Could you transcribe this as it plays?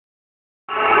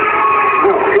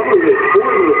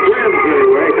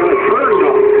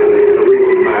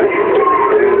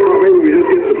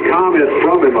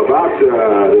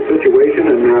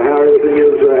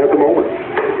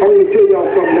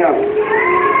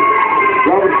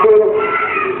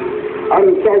I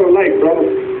done saw the light, brother.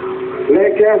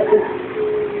 Lancaster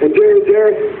and Jerry,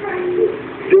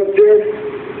 Jeff Jerry,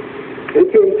 they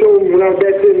told me when I was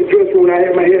back there in the dressing room when I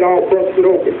had my head all busted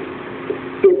open.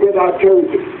 So, brother, I told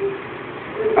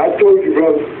you,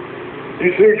 brother. You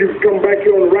said you could come back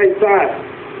here on the right side.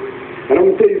 And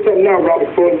I'm going to tell you something now,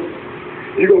 Robert Fuller.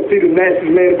 You're going to see the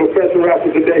nastiest man of professional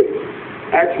rapper today.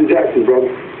 Action Jackson, brother.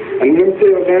 And let me tell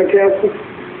you, Lancaster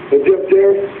and Jeff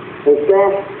Jerry and Star,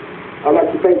 I'd like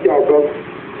to thank y'all, brother,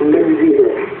 for letting me be here.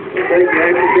 Thank you,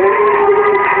 Action Jackson.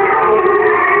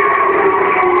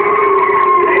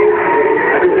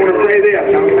 I just want to say this.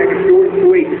 I'm going to make it short and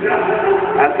sweet.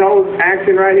 I told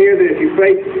Action right here that if you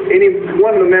face any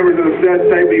one of the members of the stud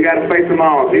stable, you got to face them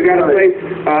all. If you got to face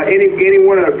any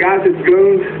one of the Gossip's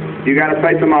goons, you got to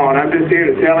face them all. And I'm just here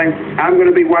to tell him I'm going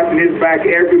to be watching his back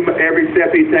every step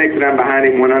he takes, and I'm behind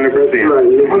him 100%. Right,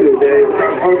 you do, Dave.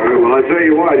 Well, I tell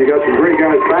you what, you got some great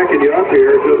guys backing you up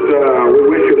here. Just we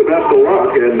wish you the best of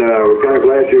luck, and we're kind of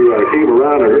glad you came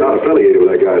around and are not affiliated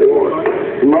with that guy anymore.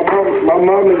 My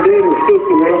mom and dad and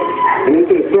sister there, and they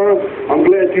said, son, I'm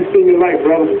glad you seen your life,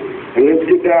 brother. And let's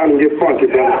get down and get funky,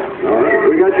 brother. All right.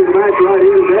 We got your match right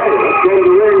here today. Let's go to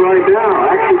the ring right now.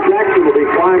 Action Jackson will be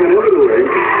climbing into the ring.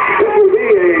 This will be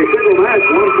a single match,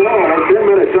 one fall,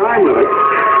 10-minute time limit.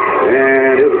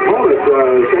 And his opponent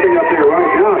sitting up there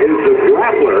right now is the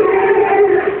grappler.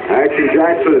 Action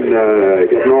Jackson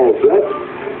getting all set.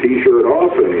 T-shirt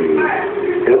off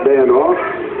and headband off.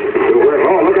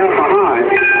 Oh, look out behind.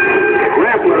 The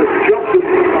grappler jumps in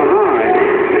from behind.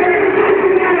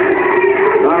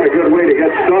 Not a good way to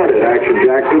get started, Action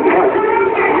Jackson, but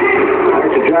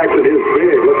Action Jackson is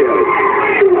big. Look at it.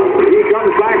 He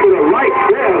comes back with a right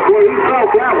fist. Well, he felt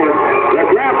that one. The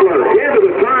grappler into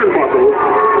the turnbuckle.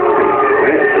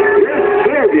 Miss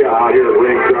Sylvia out here at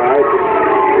ringside.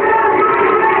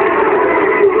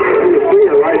 You see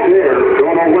her right there.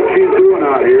 Don't know what she's doing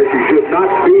out here. She should not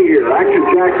be here. Action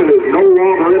Jackson is no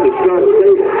longer in the stud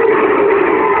stable.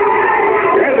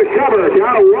 There's a cover,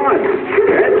 down to 1,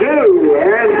 and 2,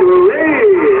 and 3,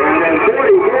 and in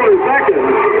 44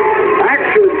 seconds,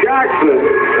 Action Jackson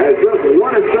has just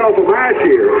won himself a match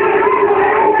here.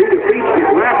 As he defeats the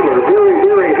grappler very,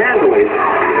 very handily.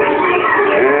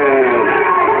 And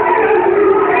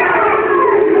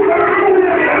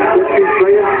what's she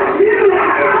saying?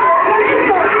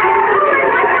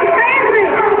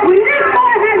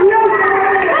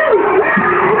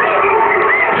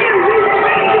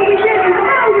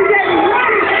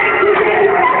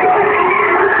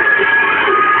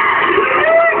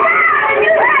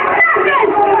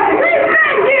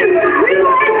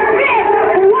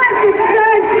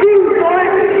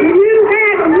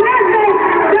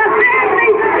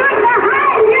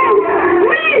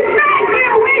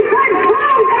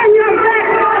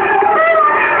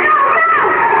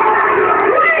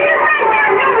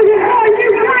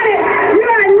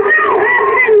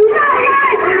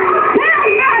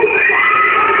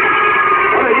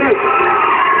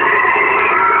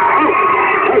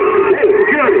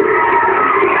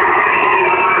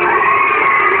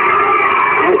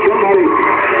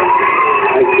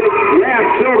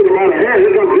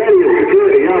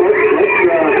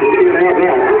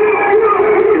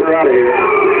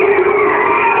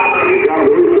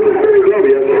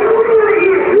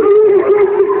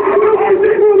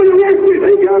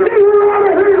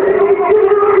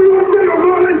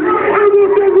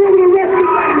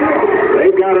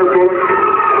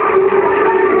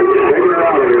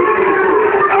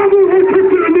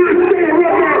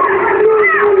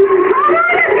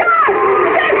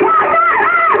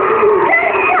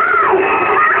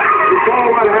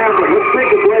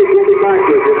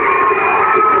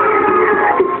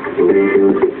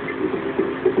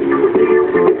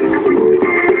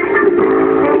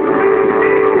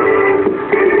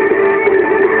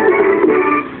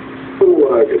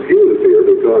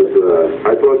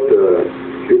 I thought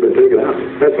she'd been taken out.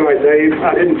 That's right, Dave.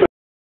 I didn't